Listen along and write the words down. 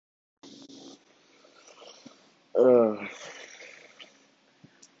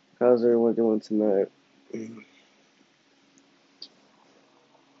How's everyone doing tonight?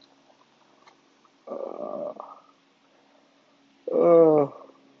 Uh, oh,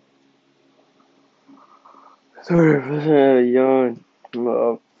 sorry for that yawn.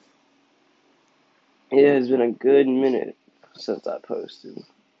 Well, it has been a good minute since I posted.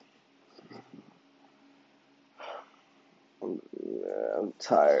 I'm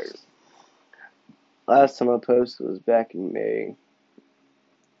tired. Last time I posted was back in May.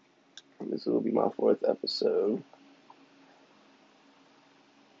 This will be my 4th episode.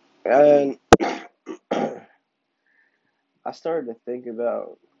 And I started to think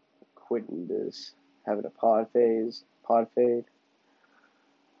about quitting this, having a pod fade.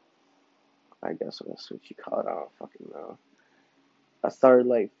 I guess that's what you call it. I don't fucking know. I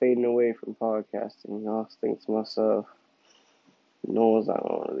started fading away from podcasting. I was thinking to myself, I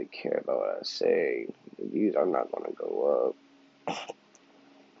don't really care about what I say. The views are not going to go up.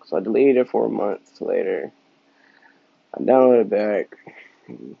 So I deleted it for a month later. I downloaded it back,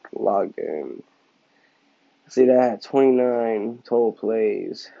 logged in. See, that had 29 total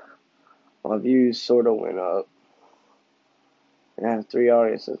plays. My views sort of went up. And I have 3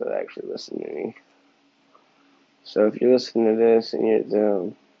 audiences that actually listen to me. So if you're listening to this and you're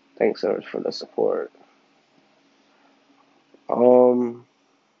them, thanks so much for the support.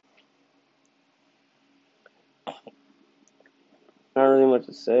 Not really much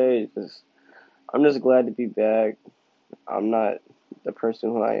to say. I'm just glad to be back. I'm not the person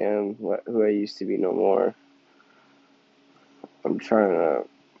who I am, who I used to be no more. I'm trying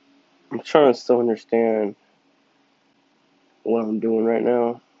to still understand what I'm doing right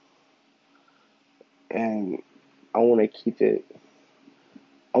now, and I want to keep it.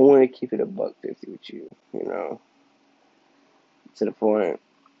 I want to keep it a $1.50 with you, to the point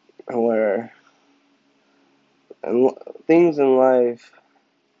where things in life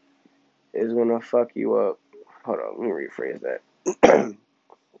is gonna fuck you up. Hold on, let me rephrase that.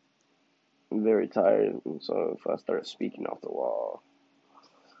 I'm very tired, so if I start speaking off the wall,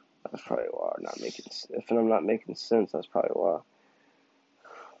 that's probably why I'm not making. If I'm not making sense, that's probably why.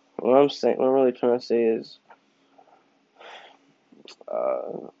 What I'm really trying to say is,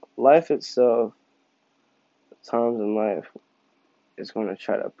 life itself, times in life, is going to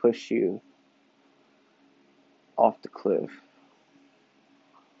try to push you off the cliff,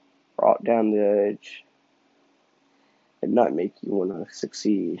 or down the edge, and not make you want to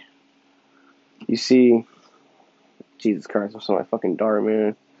succeed. You see, Jesus Christ, I'm so my fucking dark,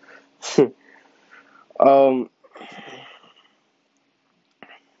 man. um,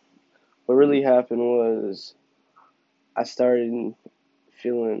 what really happened was I started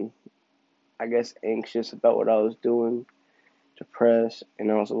feeling, I guess, anxious about what I was doing, depressed,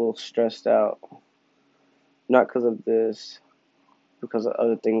 and I was a little stressed out. Not because of this, because of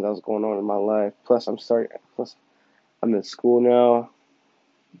other things that was going on in my life. Plus, I'm in school now,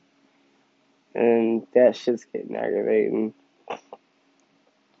 and that shit's getting aggravating.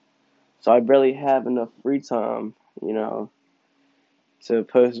 So I barely have enough free time, to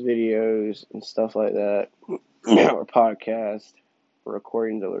post videos and stuff like that, or podcast, or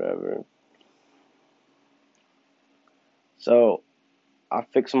recordings or whatever. So I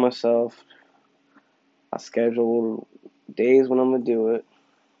fix myself. I schedule days when I'm gonna do it.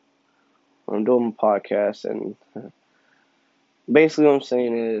 When I'm doing my podcast, and basically what I'm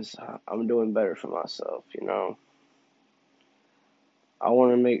saying is I'm doing better for myself. I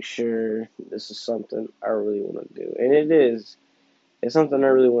want to make sure this is something I really want to do, and it is. It's something I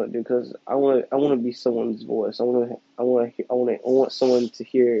really want to do because I want to be someone's voice. I want someone to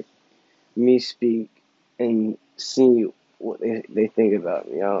hear me speak and see what they think about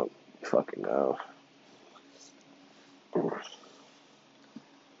me. I don't fucking know.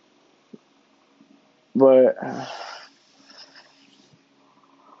 But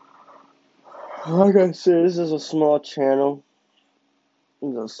like I said, this is a small channel.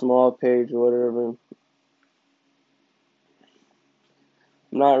 It's a small page or whatever.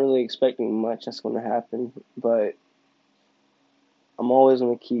 I'm not really expecting much that's going to happen, but I'm always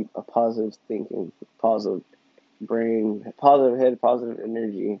going to keep a positive thinking, positive brain, positive head, positive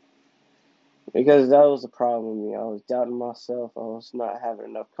energy. Because that was the problem with me. I was doubting myself. I was not having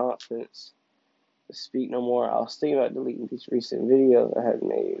enough confidence to speak no more. I was thinking about deleting these recent videos I had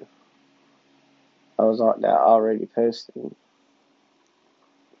made. I was already posting.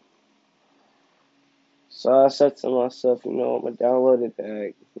 So I said to myself, I'm going to download it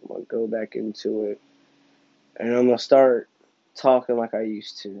back. I'm going to go back into it. And I'm going to start talking like I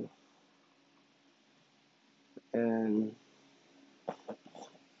used to. And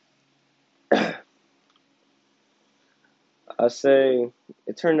I say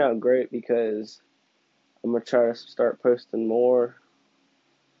it turned out great because I'm gonna try to start posting more.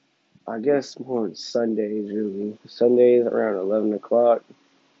 I guess more on Sundays, really. Sundays around 11 o'clock.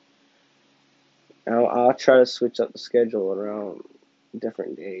 I'll try to switch up the schedule around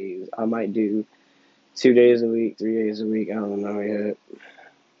different days. I might do 2 days a week, 3 days a week. I don't know yet.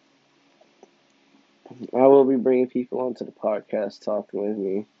 I will be bringing people onto the podcast talking with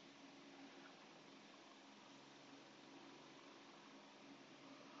me.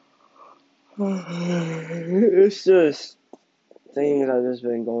 It's just things I've just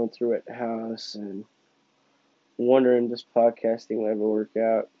been going through at the house and wondering does podcasting ever work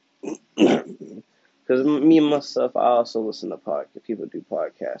out. Because me and myself, I also listen to podcast. People do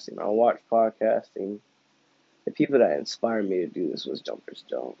podcasting. I watch podcasting. The people that inspired me to do this was Jumpers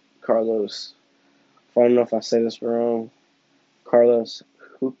Jump. Carlos, I don't know if I say this wrong. Carlos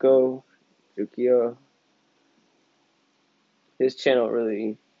Jukio. His channel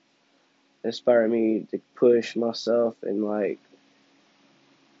really inspired me to push myself and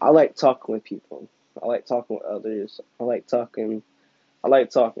I like talking with people. I like talking with others. I like talking I like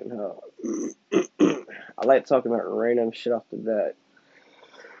talking about random shit off the bat.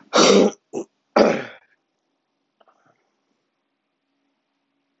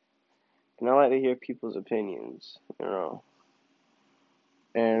 And I like to hear people's opinions,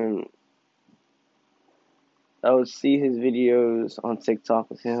 And I would see his videos on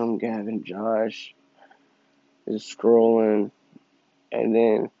TikTok with him, Gavin, Josh, just scrolling, and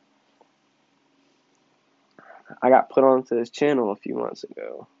then I got put onto his channel a few months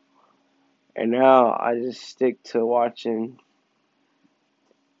ago. And now I just stick to watching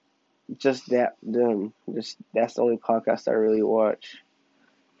just them. That's the only podcast I really watch.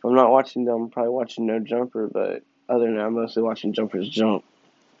 If I'm not watching them, I'm probably watching No Jumper, but other than that, I'm mostly watching Jumpers Jump.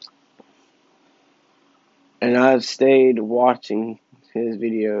 And I've stayed watching his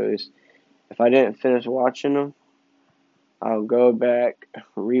videos. If I didn't finish watching them, I'll go back,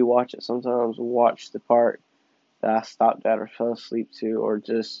 rewatch it sometimes, watch the part that I stopped at or fell asleep to, or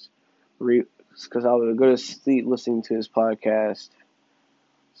just because I would go to sleep listening to his podcast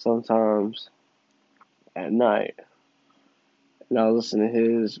sometimes at night. And I'll listen to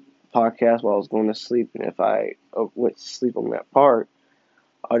his podcast while I was going to sleep, and if I went to sleep on that part,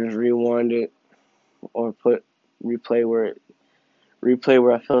 I'll just rewind it or replay where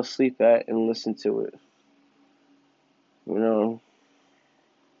I fell asleep at and listen to it.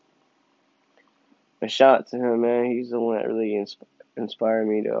 But shout out to him, man. He's the one that really inspired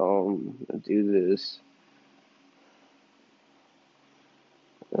me to do this.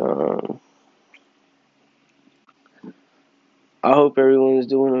 I hope everyone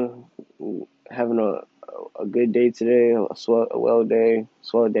is having a good day today, a swell day.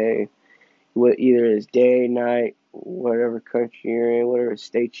 Either it's day, night, whatever country you're in, whatever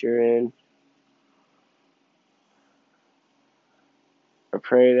state you're in. I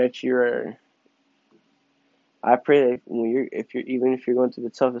pray that I pray that even if you're going through the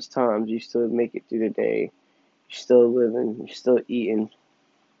toughest times, you still make it through the day. You're still living. You're still eating.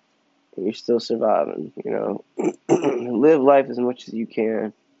 And you're still surviving. Live life as much as you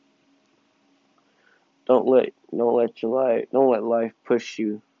can. Don't let life push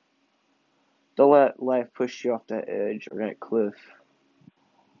you. Don't let life push you off that edge or that cliff.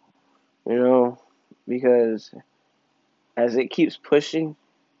 Because as it keeps pushing,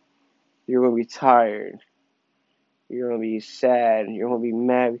 you're going to be tired. You're going to be sad. You're going to be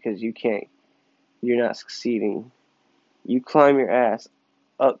mad because you're not succeeding. You climb your ass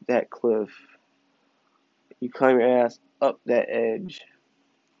up that cliff. You climb your ass up that edge,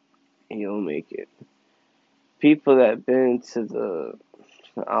 and you'll make it. People that have been to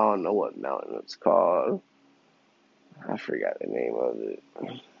I don't know what mountain it's called. I forgot the name of it.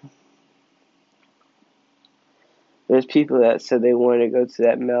 There's people that said they wanted to go to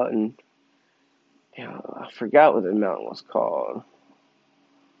that mountain. I forgot what the mountain was called.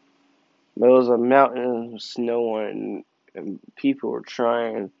 But it was a mountain with snow on it, and people were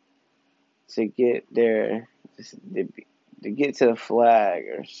trying to get there, to get to the flag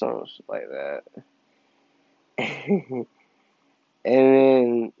or something like that.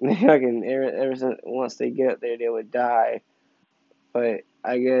 And then, ever since once they get up there, they would die. But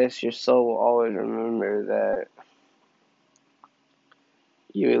I guess your soul will always remember that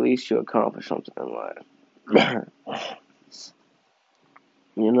at least you accomplished something in life.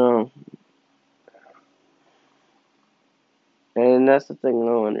 And that's the thing I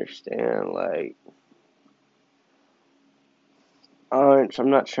don't understand. I'm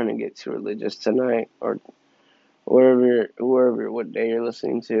not trying to get too religious tonight, or what day you're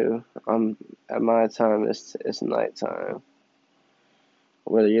listening to. At my time, it's nighttime.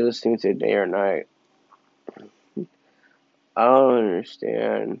 whether you're listening to it day or night. I don't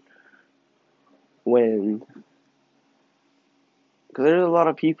understand when, because there's a lot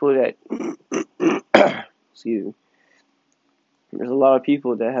of people that, excuse me, there's a lot of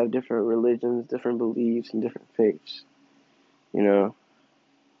people that have different religions, different beliefs, and different faiths, you know.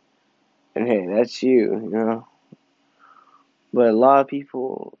 And hey, that's you, you know. But a lot of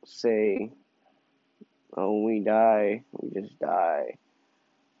people say, oh, when we die, we just die.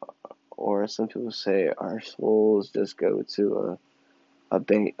 Or some people say our souls just go to a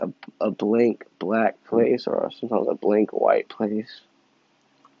blank black place, or sometimes a blank white place.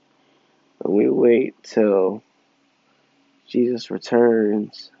 And we wait till Jesus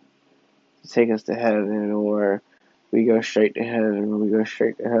returns to take us to heaven, or we go straight to heaven, or we go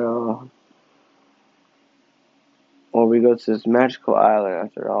straight to hell, or we go to this magical island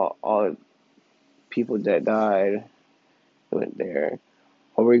after all the people that died went there,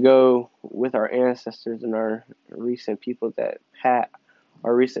 or we go with our ancestors and our recent people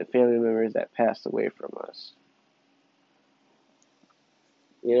our recent family members that passed away from us.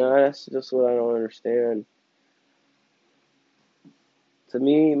 You know, that's just what I don't understand. To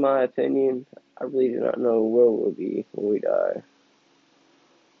me, my opinion, I really do not know where we'll be when we die.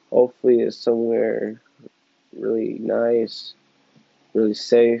 Hopefully, it's somewhere really nice, really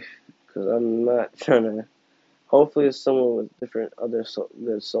safe, because I'm not trying to. Hopefully, it's someone with different other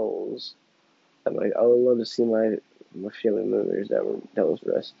good souls. I would love to see my family members that was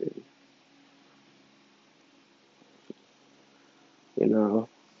rested. You know,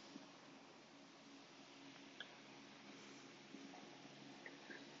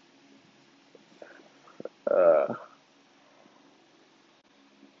 uh,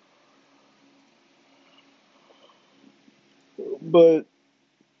 but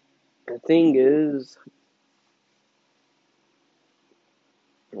the thing is,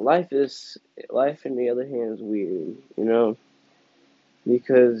 life. On the other hand, is weird. You know,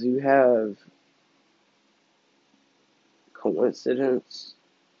 because you have coincidence,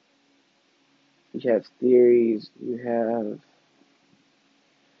 you have theories,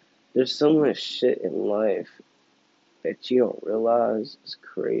 there's so much shit in life that you don't realize is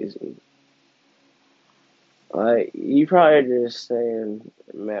crazy. You probably just saying,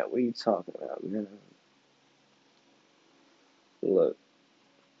 Matt, what are you talking about, man? Look,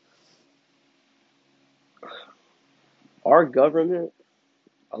 our government,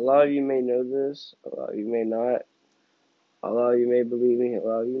 a lot of you may know this, a lot of you may not, a lot of you may believe me, a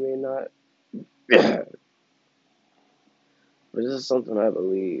lot of you may not. But this is something I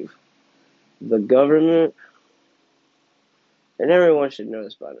believe. The government, and everyone should know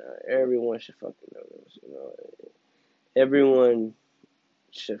this by now. Everyone should fucking know this. You know, everyone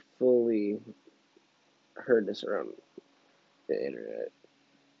should fully heard this around the internet.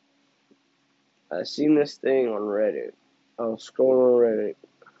 I seen this thing on Reddit. I was scrolling on Reddit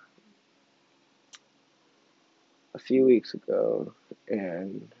a few weeks ago,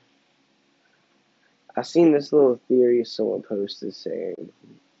 and I seen this little theory someone posted saying,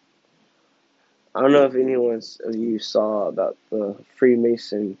 I don't know if anyone of you saw about the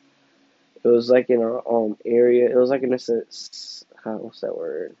Freemason. It was like in our area. It was like in what's that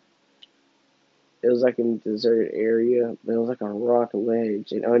word? It was like in a deserted area, but it was like a rock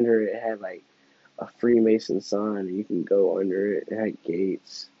ledge, and under it had like a Freemason sign, and you can go under it. It had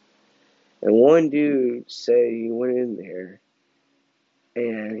gates. And one dude said he went in there,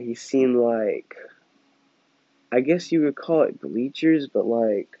 and he seen like, I guess you would call it bleachers, but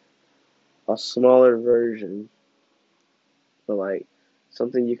like a smaller version, but like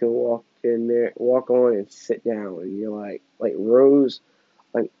something you can walk on and sit down, and you're like rows,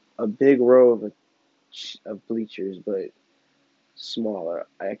 like a big row of bleachers, but smaller.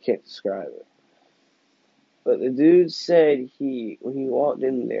 I can't describe it. But the dude said when he walked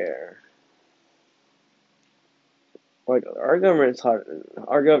in there, like our government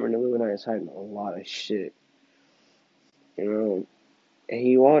Illuminati is hiding a lot of shit, you know. And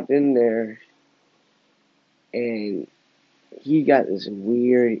he walked in there, and he got this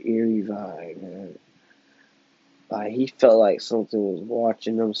weird, eerie vibe, man. Like, he felt like something was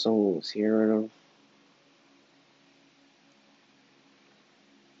watching him, someone was hearing him.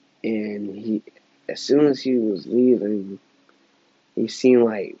 And as soon as he was leaving, he seen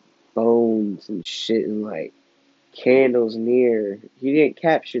like bones and shit and like candles near. He didn't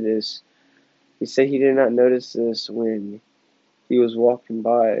capture this. He said he did not notice this when he was walking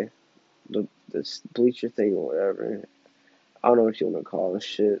by this bleacher thing or whatever. I don't know what you want to call the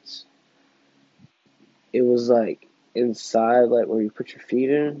shits. It was like inside, like where you put your feet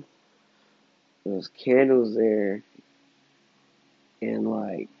in. There was candles there, and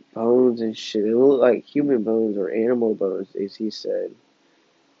like bones and shit. It looked like human bones or animal bones, as he said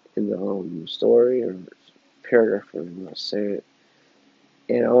in the story or paragraph, or I'm gonna say it.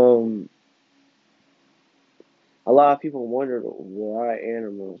 And a lot of people wondered why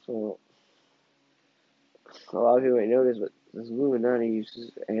animals. Well, a lot of people may know this, but this Illuminati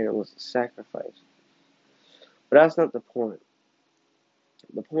uses animals to sacrifice. But that's not the point.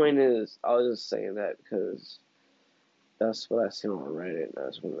 The point is, I was just saying that because that's what I see on Reddit, and I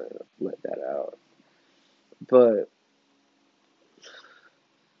just want to let that out. But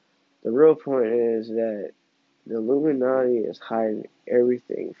the real point is that the Illuminati is hiding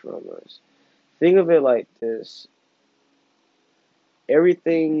everything from us. Think of it like this: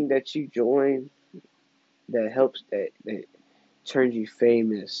 everything that you join that helps that turns you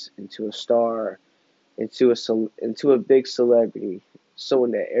famous into a star, into a big celebrity,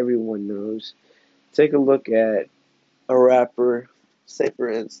 someone that everyone knows. Take a look at a rapper, say for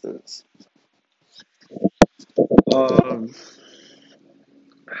instance, um,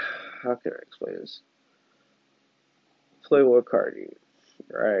 how can I explain this? Playboy Cardi,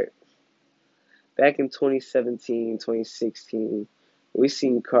 right? Back in 2017, 2016, we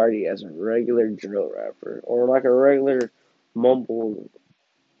seen Cardi as a regular drill rapper, or like a regular mumble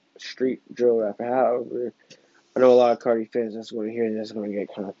street drill rapper. However, I know a lot of Cardi fans that's going to hear this going to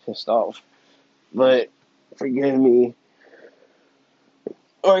get kind of pissed off. But forgive me,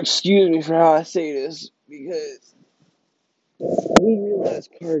 or excuse me for how I say this, because we realize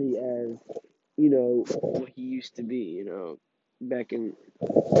Cardi as, what he used to be, back in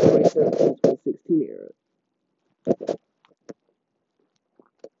 2017, 2016 era.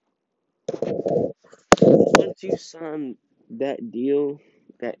 Once you sign that deal,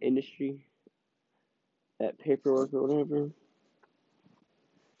 that industry, that paperwork or whatever,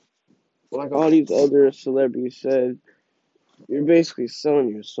 like all these other celebrities said, you're basically selling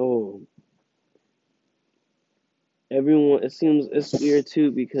your soul. Everyone, it seems it's weird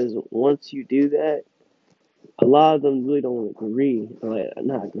too because once you do that, a lot of them really don't agree. Like,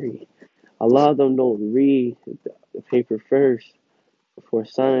 not agree. A lot of them don't read the paper first before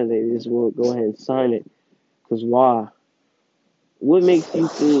signing it. They just will go ahead and sign it. Because why? What makes you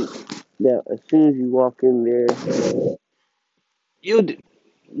think that as soon as you walk in there, you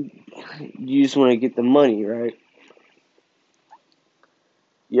you just want to get the money, right?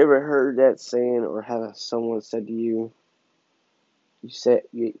 You ever heard that saying or have someone said to you,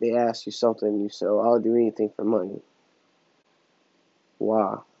 they asked you something, you said, "Oh, I'll do anything for money."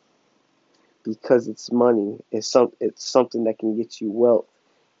 Why? Because it's money. It's something that can get you wealth.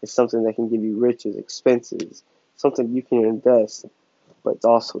 It's something that can give you riches, expenses, something you can invest, but it's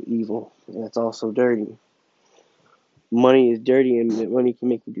also evil and it's also dirty. Money is dirty and money can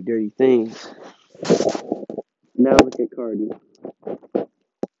make you do dirty things. Now look at Cardi.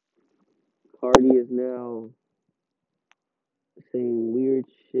 Cardi is now saying weird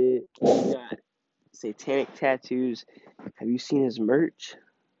shit. He got satanic tattoos. Have you seen his merch?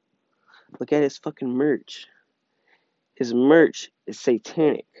 Look at his fucking merch. His merch is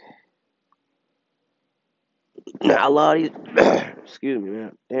satanic. A lot of these, excuse me,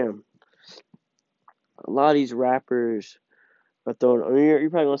 man. Damn. A lot of these rappers are throwing. I mean, you're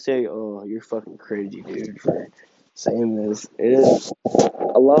probably gonna say, "Oh, you're fucking crazy, dude," for saying this. It is.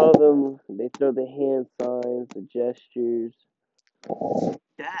 A lot of them, they throw the hand signs, the gestures.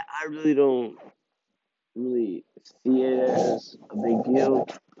 That I really don't really see it as a big deal.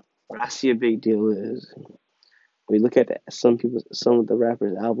 What I see a big deal is we look at some of the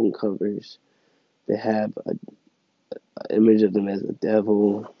rappers' album covers. They have a image of them as a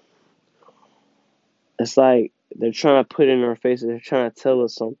devil. It's like they're trying to put in our faces. They're trying to tell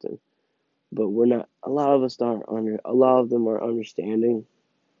us something, but we're not. A lot of us aren't under. A lot of them are understanding.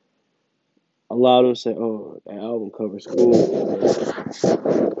 A lot of them say, "Oh, that album cover's cool,"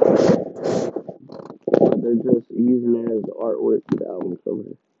 but they're just using it as the artwork for the album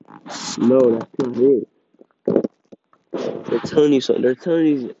cover. No, that's not it. They're telling you something. They're telling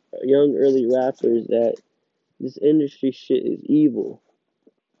these young early rappers that this industry shit is evil.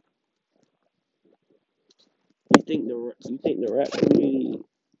 You think the rap community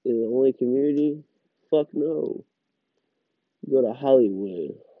is the only community? Fuck no. You go to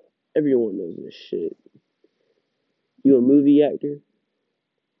Hollywood. Everyone knows this shit. You a movie actor?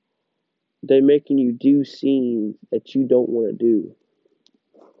 They're making you do scenes that you don't want to do.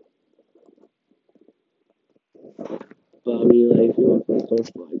 But I mean, like, if you want to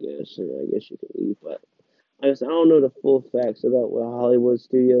social, I guess you can leave. But I don't know the full facts about what Hollywood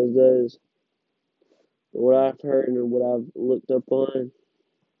Studios does. But what I've heard and what I've looked up on,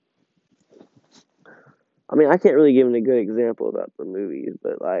 I mean, I can't really give a good example about the movies,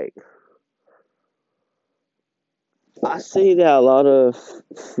 but like I see that a lot of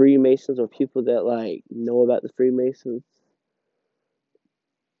Freemasons or people that like know about the Freemasons,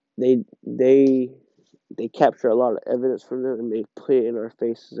 they they capture a lot of evidence from them and they put it in our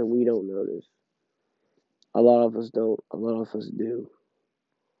faces and we don't notice. A lot of us don't. A lot of us do.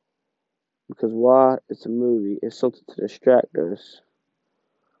 Because why? It's a movie. It's something to distract us.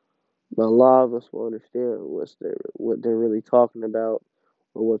 But a lot of us will understand what they're really talking about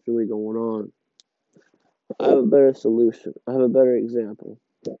or what's really going on. I have a better solution. I have a better example.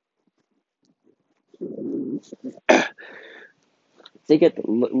 Look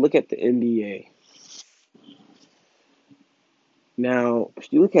at the NBA. Now,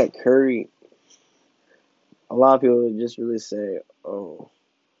 if you look at Curry, a lot of people would just really say, "Oh,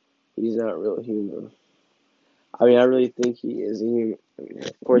 he's not real human." I mean, I really think he is a human. I mean,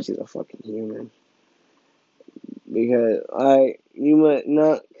 of course, he's a fucking human. Because you might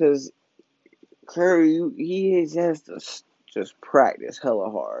not, because Curry, he has to just practice hella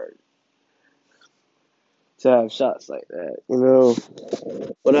hard to have shots like that, you know.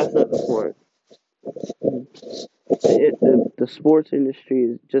 But that's not the point. The sports industry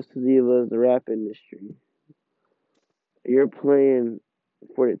is just as evil as the rap industry. You're playing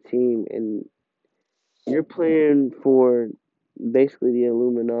for the team, and you're playing for basically the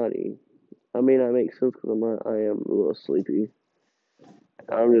Illuminati. I may not make sense because I am a little sleepy.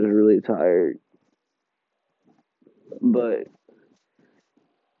 I'm just really tired. But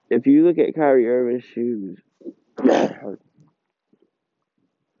if you look at Kyrie Irving's shoes,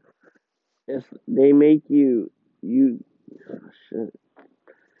 they make you shit.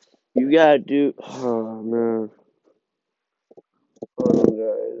 You gotta do. Oh man, hold on,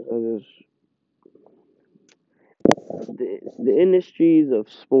 guys. The industries of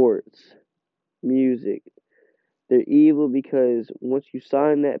sports, music, they're evil because once you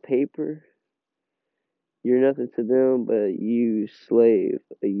sign that paper, you're nothing to them but a used slave,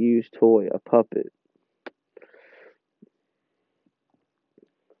 a used toy, a puppet.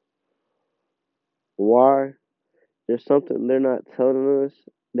 Why? There's something they're not telling us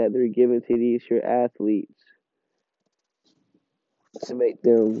that they're giving to these here athletes to make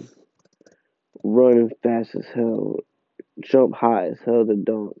them run fast as hell, jump high as hell to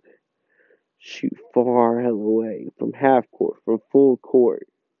dunk, shoot far hell away from half court, from full court,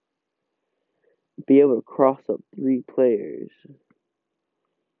 be able to cross up three players.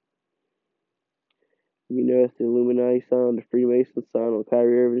 You notice the Illuminati sign, the Freemason sign on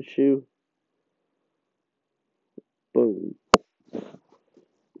Kyrie Irving's shoe? Boom.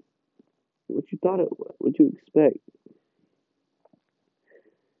 What you thought it was? What you expect?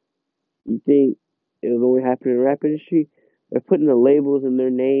 You think it was only happening in the rap industry? They're putting the labels in their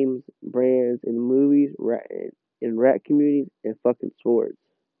names, brands, in movies, in rap communities, and fucking sports.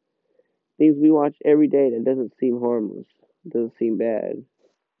 Things we watch every day that doesn't seem harmless, doesn't seem bad,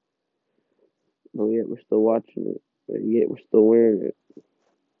 but yet we're still watching it, but yet we're still wearing it.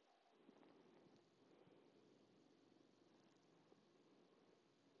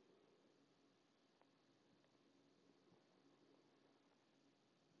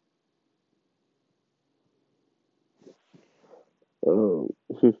 Um,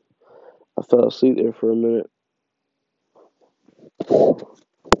 I fell asleep there for a minute.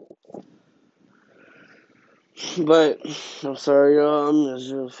 But I'm sorry, y'all. I'm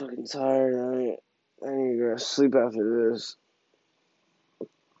just real fucking tired. I need to go to sleep after this.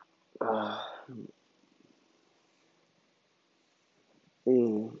 Uh,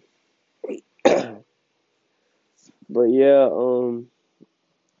 mm. But yeah,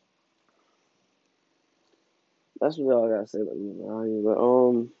 that's what all I gotta say about me. But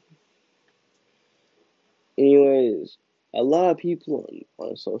anyways, a lot of people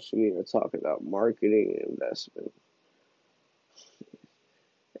on social media talk about marketing and investment,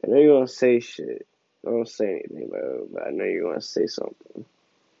 and they're gonna say shit. I don't say anything about it, but I know you're gonna say something.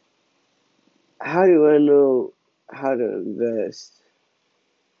 How do I know how to invest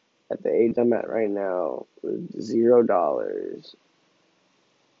at the age I'm at right now with $0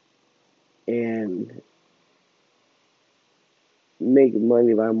 and make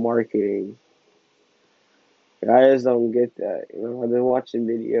money by marketing? I just don't get that. You know, I've been watching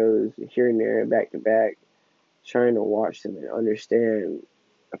videos here and there, back to back, trying to watch them and understand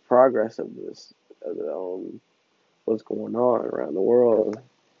the progress of this, of what's going on around the world.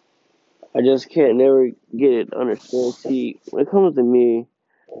 I just can't never get it to understand. See, when it comes to me,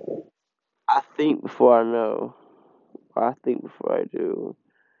 I think before I know. I think before I do.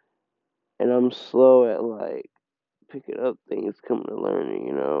 And I'm slow at like picking up things, coming to learning,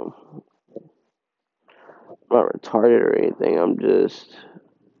 you know. not retarded or anything. I'm just.